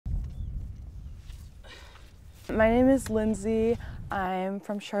My name is Lindsay. I'm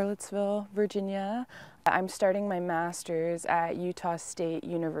from Charlottesville, Virginia. I'm starting my master's at Utah State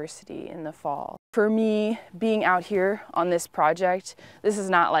University in the fall. For me, being out here on this project, this is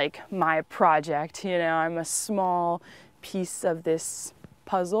not like my project, I'm a small piece of this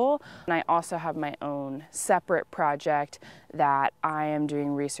puzzle. And I also have my own separate project that I am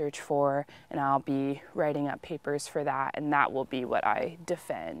doing research for, and I'll be writing up papers for that, and that will be what I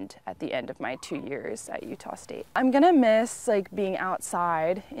defend at the end of my 2 years at Utah State. I'm gonna miss being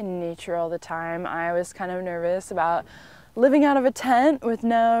outside in nature all the time. I was kind of nervous about living out of a tent with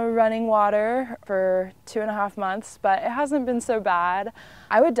no running water for 2.5 months, but it hasn't been so bad.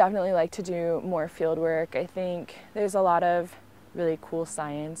 I would definitely like to do more field work. I think there's a lot of really cool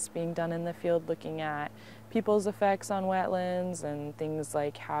science being done in the field looking at people's effects on wetlands and things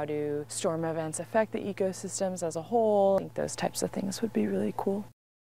like how do storm events affect the ecosystems as a whole. I think those types of things would be really cool.